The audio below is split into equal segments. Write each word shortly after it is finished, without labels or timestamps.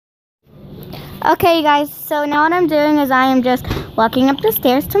Okay, you guys, so now what I'm doing is I am just walking up the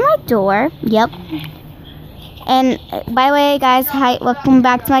stairs to my door. Yep. And by the way, guys, hi, welcome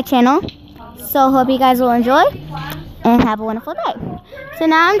back to my channel. So hope you guys will enjoy and have a wonderful day. So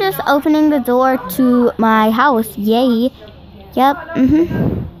now I'm just opening the door to my house. Yay. Yep.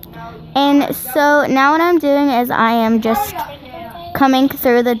 And so now what I'm doing is I am just coming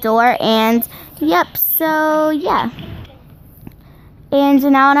through the door, and yep, so yeah. And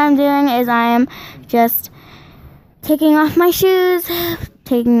now what I'm doing is I am just taking off my shoes,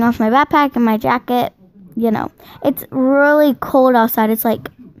 taking off my backpack and my jacket. You know, it's really cold outside. It's like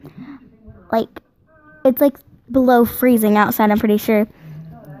below freezing outside, I'm pretty sure.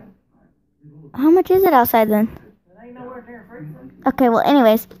 How much is it outside then? Okay, well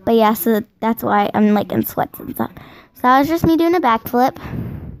anyways, but yeah, so that's why I'm like in sweats and stuff. So that was just me doing a backflip.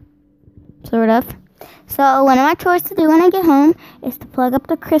 Sort of. So one of my chores to do when I get home is to plug up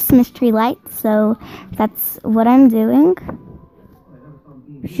the Christmas tree lights. So that's what I'm doing.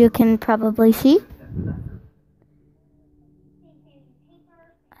 As you can probably see.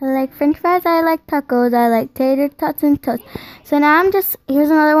 I like french fries, I like tacos, I like tater tots and toast. So now I'm just, here's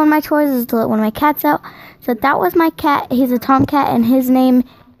another one of my chores is to let one of my cats out. So that was my cat. He's a tomcat and his name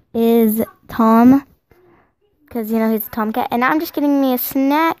is Tom. Because, you know, he's a tomcat. And now I'm just getting me a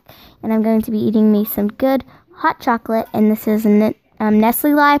snack. And I'm going to be eating me some good hot chocolate. And this is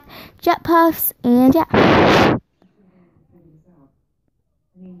Nestle Life Jet Puffs. And yeah.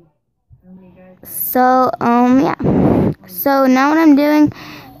 So, yeah. So now what I'm doing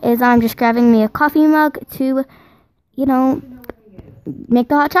is I'm just grabbing me a coffee mug to, you know, make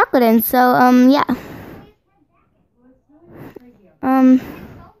the hot chocolate in. So, yeah.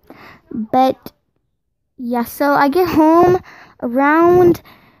 But yeah, so I get home around,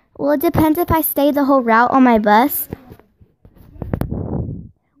 well, it depends if I stay the whole route on my bus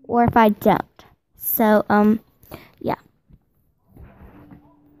or if I don't. So, yeah.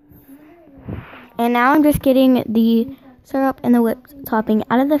 And now I'm just getting the syrup and the whipped topping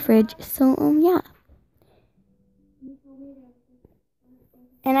out of the fridge. So, yeah.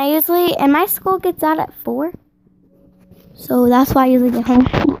 And and my school gets out at 4. So that's why I usually get home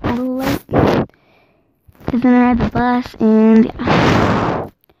a little late. Because then I ride the bus, and yeah.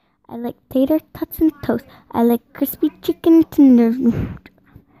 I like tater tots and toast. I like crispy chicken tenders.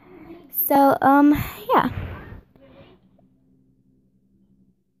 So, yeah.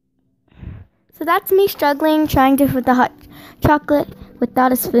 So that's me struggling, trying to put the hot chocolate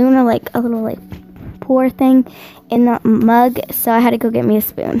without a spoon or like a little like pour thing in the mug. So I had to go get me a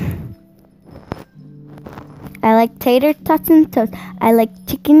spoon. I like tater tots and toast. I like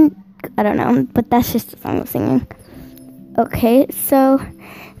chicken. I don't know, but that's just the song I'm singing. Okay, so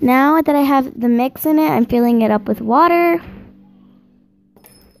now that I have the mix in it, I'm filling it up with water.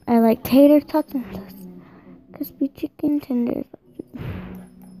 I like tater tots and toast. Crispy chicken tenders.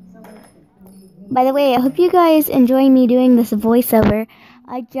 By the way, I hope you guys enjoy me doing this voiceover.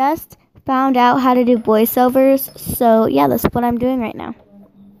 I just found out how to do voiceovers, so yeah, that's what I'm doing right now.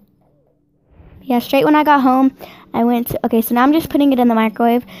 Yeah, straight when I got home, okay, so now I'm just putting it in the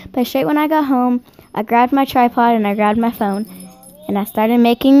microwave, but straight when I got home, I grabbed my tripod and I grabbed my phone, and I started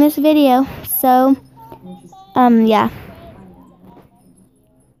making this video. So, yeah.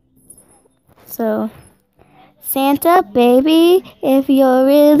 So, Santa, baby, if you're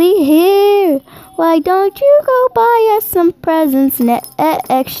really here, why don't you go buy us some presents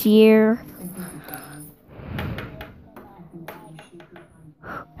next year?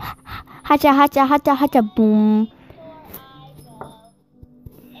 Hacha, hacha, hacha, hacha, boom.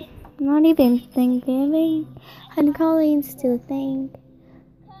 Not even Thanksgiving. I'm calling still think.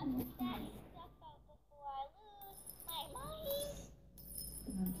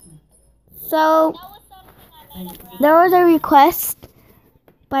 So, there was a request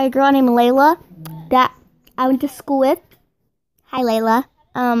by a girl named Layla that I went to school with. Hi, Layla.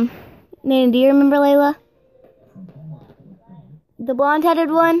 Nana, do you remember Layla? The blonde-headed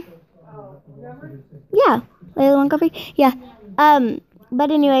one? Yeah, Layla Montgomery. Yeah. But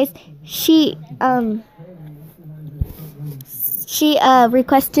anyways, she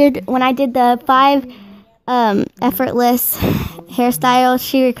requested when I did the 5 effortless hairstyles,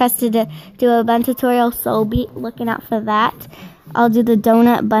 she requested to do a bun tutorial, so be looking out for that. I'll do the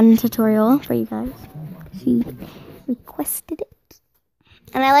donut bun tutorial for you guys. She requested it.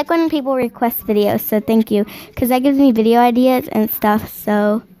 And I like when people request videos, so thank you, because that gives me video ideas and stuff.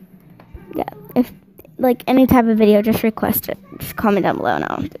 So yeah, if like any type of video, just request it. Just comment down below and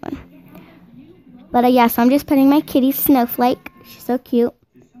I'll do it. But yeah, so I'm just putting my kitty Snowflake. She's so cute.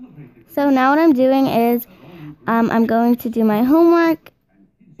 So now what I'm doing is I'm going to do my homework,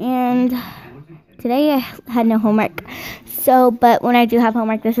 and today I had no homework. So, but when I do have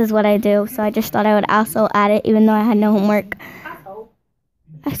homework, this is what I do. So I just thought I would also add it, even though I had no homework.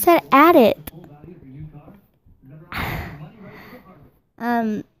 I said add it.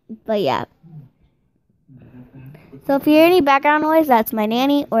 But yeah. So if you hear any background noise, that's my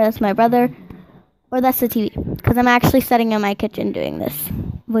nanny, or that's my brother, or that's the TV. Because I'm actually sitting in my kitchen doing this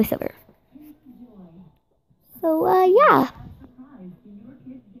voiceover. So, yeah.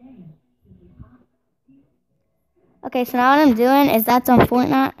 Okay, so now what I'm doing is that's on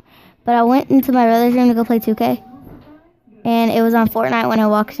Fortnite. But I went into my brother's room to go play 2K. And it was on Fortnite when I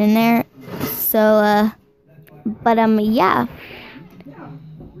walked in there. So, yeah.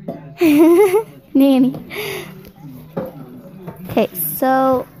 Nanny. Okay,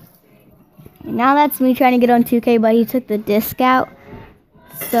 so now that's me trying to get on 2K, but he took the disc out.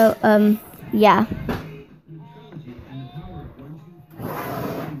 So, yeah.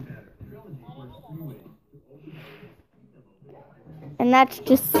 And that's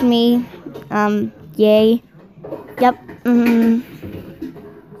just me. Yay. Yep. And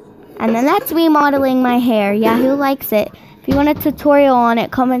then that's me modeling my hair. Yeah, who likes it? If you want a tutorial on it,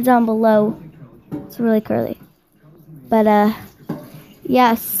 comment down below. It's really curly. But,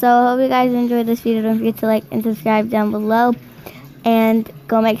 yeah, so I hope you guys enjoyed this video. Don't forget to like and subscribe down below. And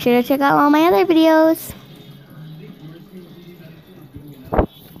go make sure to check out all my other videos.